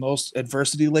coming off the most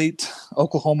adversity late.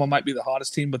 Oklahoma might be the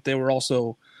hottest team, but they were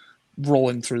also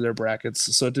rolling through their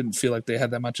brackets, so it didn't feel like they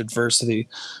had that much adversity.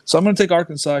 So I'm going to take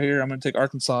Arkansas here. I'm going to take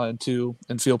Arkansas in 2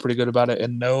 and feel pretty good about it.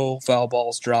 And no foul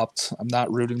balls dropped. I'm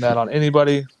not rooting that on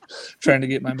anybody. Trying to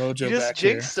get my mojo You just back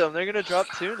here. jinxed them. They're going to drop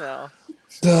 2 now.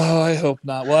 Oh, I hope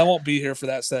not. Well, I won't be here for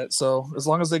that set. So as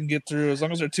long as they can get through, as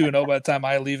long as they're 2-0 by the time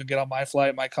I leave and get on my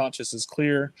flight, my conscience is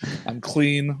clear. I'm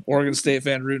clean. Oregon State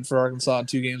fan rooting for Arkansas in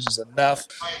 2 games is enough.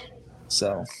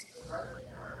 So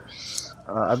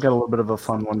I've got a little bit of a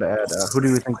fun one to add. Who do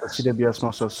you think the CWS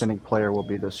most outstanding player will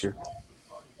be this year?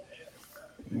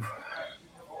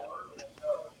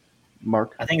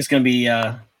 Mark? I think it's going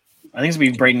to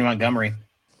be Braden Montgomery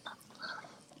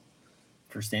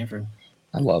for Stanford.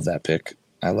 I love that pick.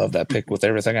 I love that pick with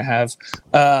everything I have.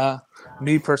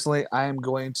 Me personally, I am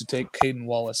going to take Caden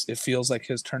Wallace. It feels like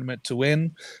his tournament to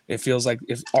win. It feels like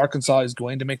if Arkansas is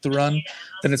going to make the run,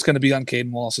 then it's going to be on Caden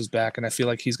Wallace's back, and I feel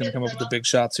like he's going to come up with the big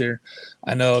shots here.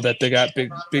 I know that they got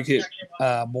big hit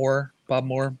Bob Moore,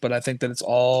 but I think that it's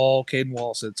all Caden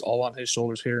Wallace. It's all on his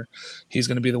shoulders here. He's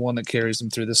going to be the one that carries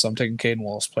them through this, so I'm taking Caden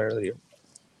Wallace Player of the Year.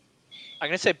 I'm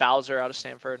going to say Bowser out of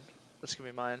Stanford. That's going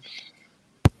to be mine.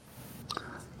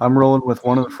 I'm rolling with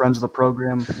one of the friends of the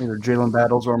program, either Jalen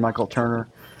Battles or Michael Turner.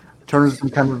 Turner's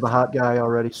been kind of the hot guy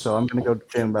already, so I'm going to go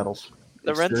Jalen Battles.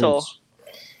 The rental.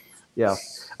 Yeah.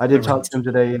 I did talk to him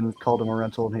today and called him a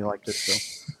rental, and he liked it. So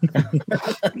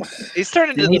He's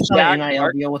turned into Didn't he the sign Jack an NIL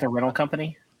Mark. deal with a rental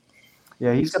company?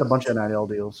 yeah, he's got a bunch of NIL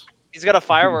deals. He's got a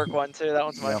firework one, too. That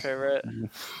one's my Yeah. favorite.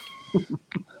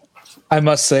 I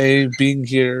must say, being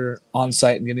here on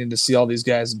site and getting to see all these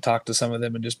guys and talk to some of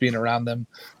them and just being around them,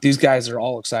 these guys are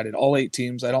all excited. All 8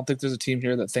 teams. I don't think there's a team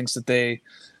here that thinks that they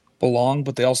belong,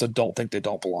 but they also don't think they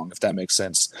don't belong, if that makes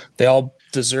sense. They all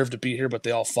deserve to be here, but they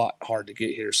all fought hard to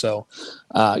get here. So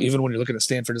even when you're looking at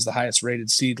Stanford as the highest rated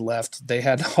seed left, they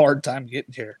had a hard time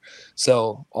getting here.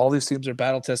 So all these teams are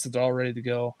battle tested. They're all ready to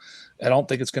go. I don't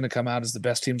think it's going to come out as the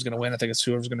best team's going to win. I think it's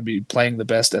whoever's going to be playing the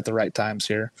best at the right times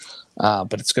here.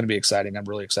 But it's going to be exciting. I'm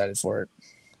really excited for it.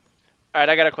 All right,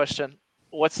 I got a question.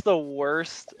 What's the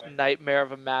worst nightmare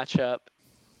of a matchup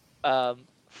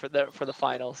for the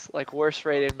finals? Like worst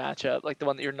rated matchup, like the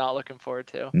one that you're not looking forward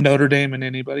to. Notre Dame and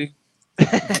anybody.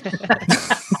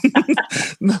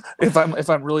 If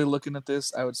I'm really looking at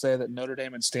this, I would say that Notre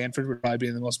Dame and Stanford would probably be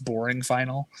the most boring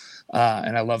final.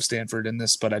 And I love Stanford in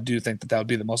this, but I do think that would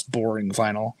be the most boring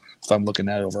final if I'm looking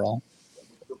at it overall.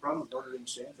 The problem with Notre Dame and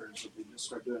Stanford is that they just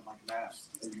start doing like math.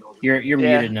 You're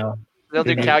Yeah. muted now. They'll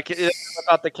do Mhm.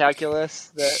 about the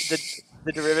calculus,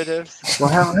 the derivatives. Well,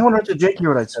 how on earth did Jake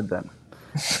hear what I said then?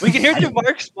 We can hear through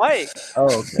Mark's mic.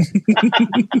 Oh, okay.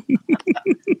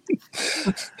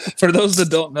 For those that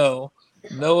don't know,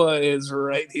 Noah is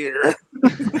right here.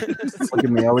 Look at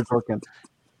me, always looking.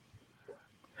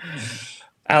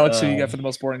 Alex, who you got for the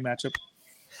most boring matchup?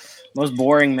 Most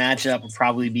boring matchup would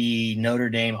probably be Notre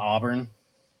Dame Auburn.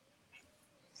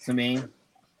 To me,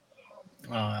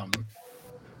 yeah,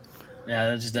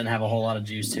 that just doesn't have a whole lot of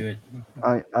juice to it.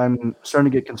 I'm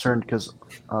starting to get concerned because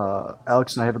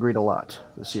Alex and I have agreed a lot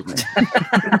this evening.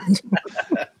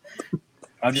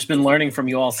 I've just been learning from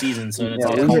you all season, so it's Yeah,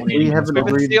 all we culminating. haven't We've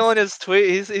been agreed. stealing his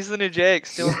tweet. He's the new Jake,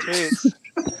 stealing tweets.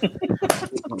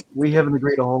 We haven't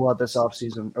agreed a whole lot this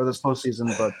offseason or this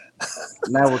postseason, but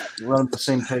now we're running the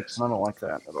same picks, and I don't like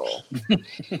that at all.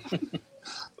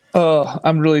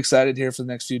 I'm really excited here for the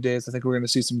next few days. I think we're going to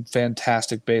see some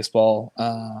fantastic baseball.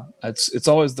 It's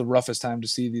always the roughest time to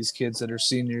see these kids that are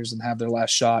seniors and have their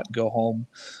last shot go home.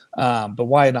 But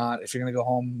why not? If you're going to go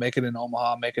home, make it in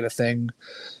Omaha, make it a thing.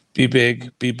 Be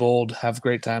big, be bold, have a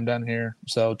great time down here.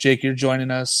 So, Jake, you're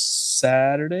joining us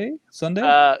Sunday?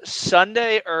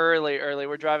 Sunday early.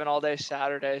 We're driving all day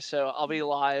Saturday, so I'll be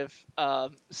live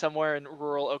somewhere in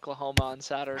rural Oklahoma on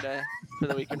Saturday for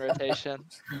the weekend rotation.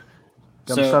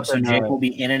 So Jake will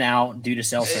be in and out due to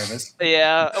cell service.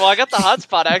 Yeah. Well, I got the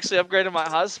hotspot. I actually upgraded my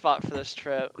hotspot for this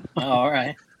trip. Oh, all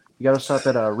right. You got to stop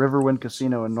at Riverwind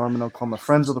Casino in Norman, Oklahoma.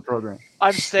 Friends of the program.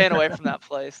 I'm staying away from that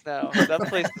place. No, that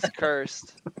place is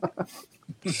cursed.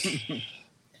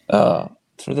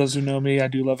 For those who know me, I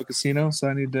do love a casino, so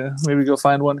I need to maybe go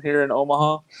find one here in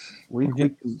Omaha.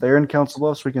 They're in Council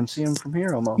Bluffs. We can see them from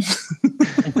here almost.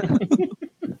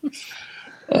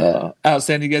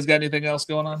 Outstanding. You guys got anything else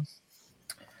going on?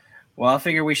 Well, I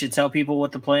figure we should tell people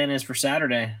what the plan is for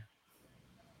Saturday.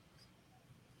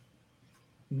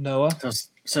 Noah?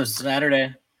 So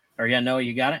Saturday, Noah,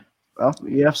 you got it? Well,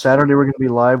 yeah, Saturday we're going to be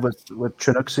live with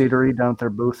Chinook Eatery down at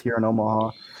their booth here in Omaha.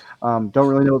 Don't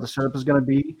really know what the setup is going to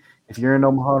be. If you're in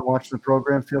Omaha and watching the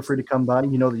program, feel free to come by.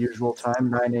 You know the usual time,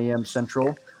 9 a.m.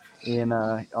 Central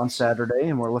on Saturday,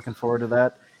 and we're looking forward to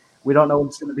that. We don't know what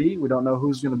it's going to be. We don't know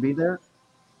who's going to be there.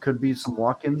 Could be some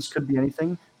walk-ins, could be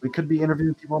anything. We could be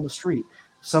interviewing people on the street.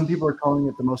 Some people are calling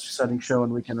it the most exciting show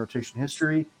in weekend rotation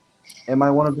history. Am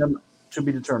I one of them? To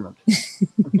be determined.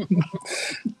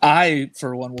 I,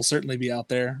 for one, will certainly be out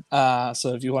there.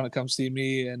 So if you want to come see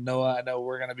me and Noah, I know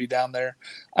we're going to be down there.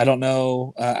 I don't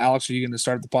know, Alex, are you going to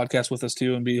start the podcast with us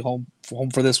too and be home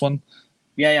for this one?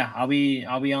 Yeah. I'll be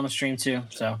on the stream too.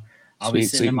 So I'll be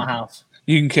sitting in my house.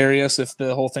 You can carry us if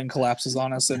the whole thing collapses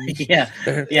on us, and yeah.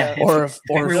 Or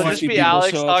it'll just be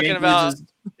Alex talking about.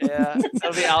 Yeah,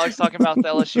 it'll be Alex talking about the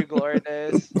LSU glory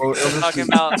days. Talking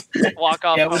about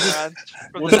walk-off runs.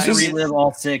 We'll just relive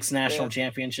all 6 national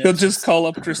championships. He'll just call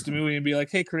up Chris Demui and be like,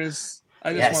 "Hey, Chris,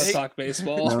 I just want to talk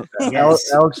baseball."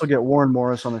 Alex will get Warren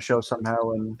Morris on the show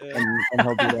somehow, and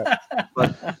he'll do that.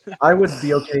 But I would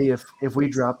be okay if we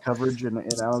drop coverage and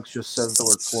Alex just says the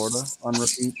word Florida on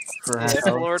repeat for half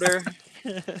hour.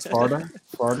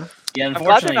 Florida. Yeah,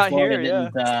 unfortunately,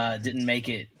 Florida didn't make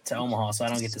it to Omaha, so I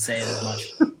don't get to say it as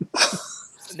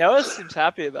much. Noah seems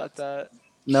happy about that.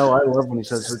 No, I love when he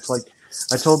says it's like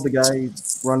I told the guy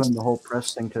running the whole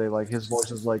press thing today, like his voice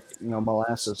is like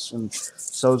molasses, and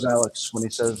so's Alex when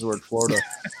he says the word Florida,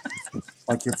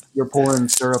 like you're pouring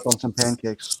syrup on some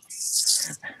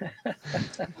pancakes.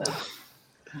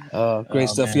 Great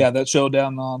stuff. Man. Yeah, that show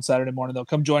down on Saturday morning, though.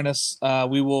 Come join us.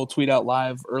 We will tweet out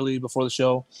live early before the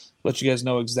show, let you guys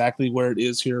know exactly where it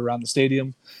is here around the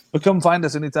stadium. But come find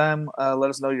us anytime. Let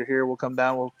us know you're here. We'll come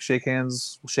down. We'll shake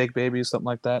hands. We'll shake babies, something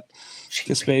like that.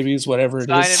 Kiss babies, whatever it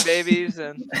is. Sign babies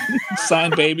and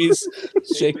sign babies,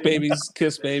 shake babies,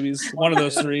 kiss babies. One of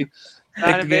those 3.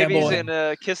 Sign babies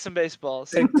and kiss some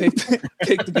baseballs. Take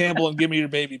the gamble and give me your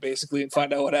baby, basically, and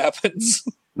find out what happens.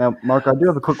 Now, Mark, I do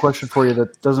have a quick question for you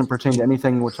that doesn't pertain to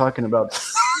anything we're talking about.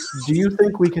 Do you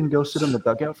think we can go sit in the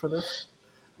dugout for this?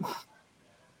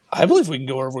 I believe we can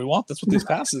go wherever we want. That's what these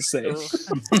passes say.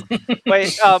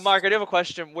 Wait, Mark, I do have a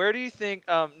question. Where do you think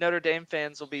Notre Dame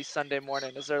fans will be Sunday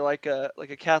morning? Is there like a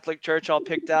Catholic church all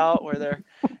picked out where they're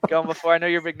going before? I know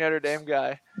you're a big Notre Dame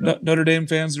guy. Notre Dame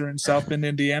fans are in South Bend,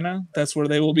 Indiana. That's where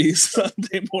they will be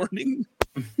Sunday morning.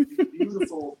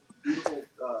 beautiful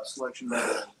selection by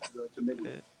the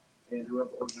committee and whoever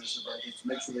organizes it to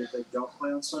make sure that they don't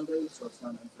play on Sunday, so it's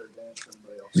not an unfair advantage for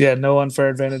anybody else. Yeah, no unfair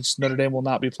advantage. Notre Dame will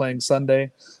not be playing Sunday.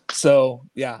 So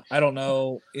yeah, I don't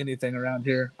know anything around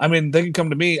here. I mean, they can come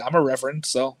to me. I'm a reverend,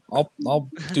 so I'll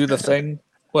do the thing,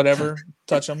 whatever,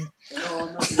 touch them. No,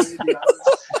 I'm not really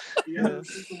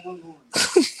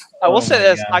I will Oh say my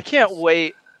this: God. I can't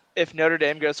wait if Notre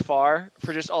Dame goes far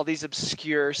for just all these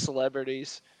obscure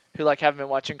celebrities who like haven't been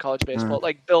watching college baseball,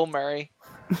 like Bill Murray.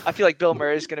 I feel like Bill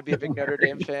Murray is going to be a big Notre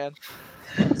Dame fan.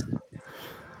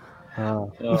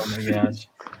 Oh my gosh.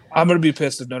 I'm gonna be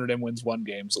pissed if Notre Dame wins one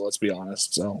game. So let's be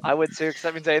honest. So I would too, because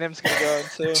that means A&M's going to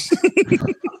go in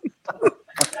too.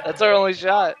 That's our only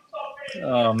shot.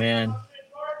 Oh man.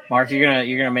 Mark, you're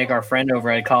gonna make our friend over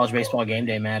at College Baseball Game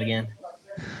Day mad again.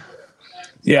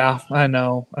 yeah, I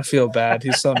know. I feel bad.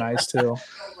 He's so nice too.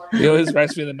 He always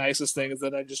writes me the nicest thing is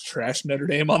that I just trash Notre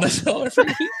Dame on the show every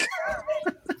week.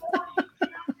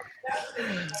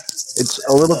 It's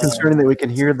a little concerning that we can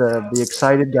hear the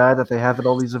excited guy that they have at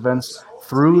all these events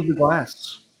through the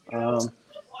glass.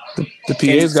 The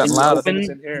PA's gotten you loud. I open- think it's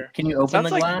in here. Can you open Sounds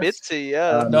the like glass? Mitzi,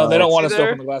 yeah. No, they no. don't want us See to there?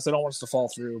 open the glass. They don't want us to fall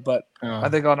through. But Oh. I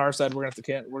think on our side we're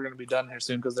gonna be done here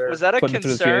soon because they're Was that a putting it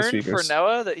through the PA concern for speakers.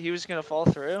 Noah that he was going to fall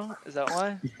through? Is that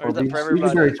why? Or is that These for are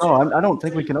everybody? very tall. I don't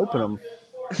think we can open them.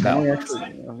 No.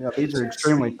 Yeah, these are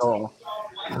extremely tall.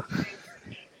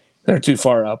 They're too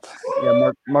far up.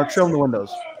 Yeah, Mark, show them the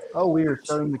windows. Oh, we are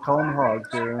starting to call them hogs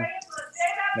here.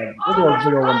 Yeah, look at those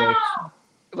big old windows.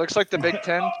 It looks like the Big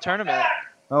Ten tournament.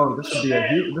 Oh, this would be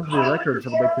a record for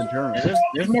the Big Ten tournament.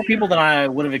 There's more people than I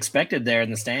would have expected there in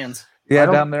the stands. Yeah, I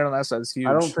don't- down there on that side is huge.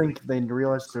 I don't think they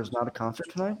realized there's not a concert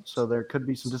tonight, so there could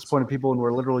be some disappointed people, and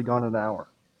we're literally gone in an hour.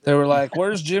 They were like,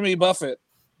 "Where's Jimmy Buffett?"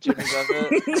 Jimmy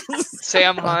Buffett,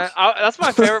 Sam Hunt. That's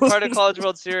my favorite part of College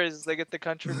World Series is they get the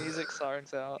country music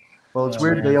songs out. Well, it's Oh,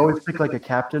 weird. man. They always pick like a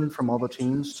captain from all the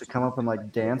teams to come up and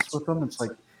like dance with them. It's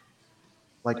like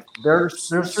there's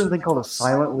a certain thing called a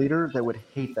silent leader that would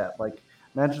hate that. Like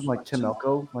imagine like Tim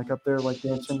Elko like up there like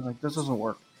dancing. Like this doesn't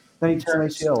work. Then he tore an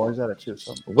ACL while he's at it too.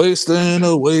 So Wasting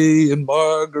away in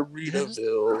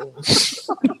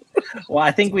Margaritaville. Well,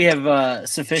 I think we have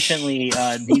sufficiently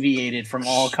deviated from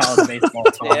all college baseball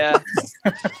talk. Yeah,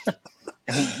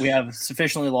 We have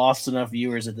sufficiently lost enough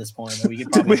viewers at this point that we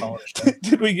could probably call it a show.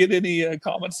 Did we get any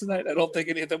comments tonight? I don't think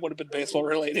any of them would have been baseball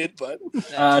related, but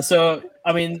So,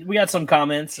 I mean, we got some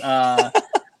comments.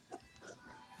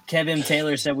 Kevin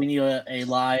Taylor said we need a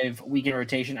live weekend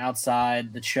rotation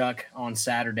outside the Chuck on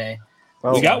Saturday.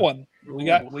 well, we got one. We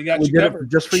got We you did covered. it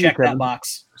just for you, Check that Kevin.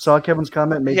 box. Saw Kevin's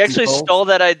comment. Made he actually some calls. stole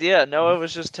that idea. Noah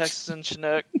was just texting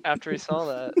Chinook after he saw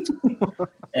that.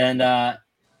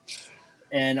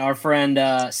 And our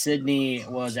friend Sydney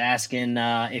was asking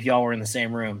if y'all were in the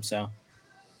same room. So,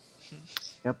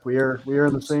 Yep, we are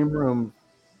in the same room.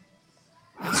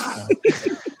 all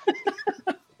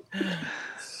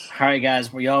right,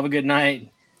 guys. Well, y'all have a good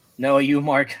night. Noah, you,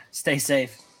 Mark, stay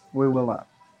safe. We will not.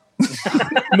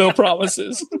 No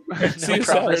promises. See No you Saturday.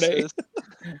 promises.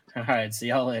 All right, see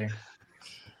y'all later.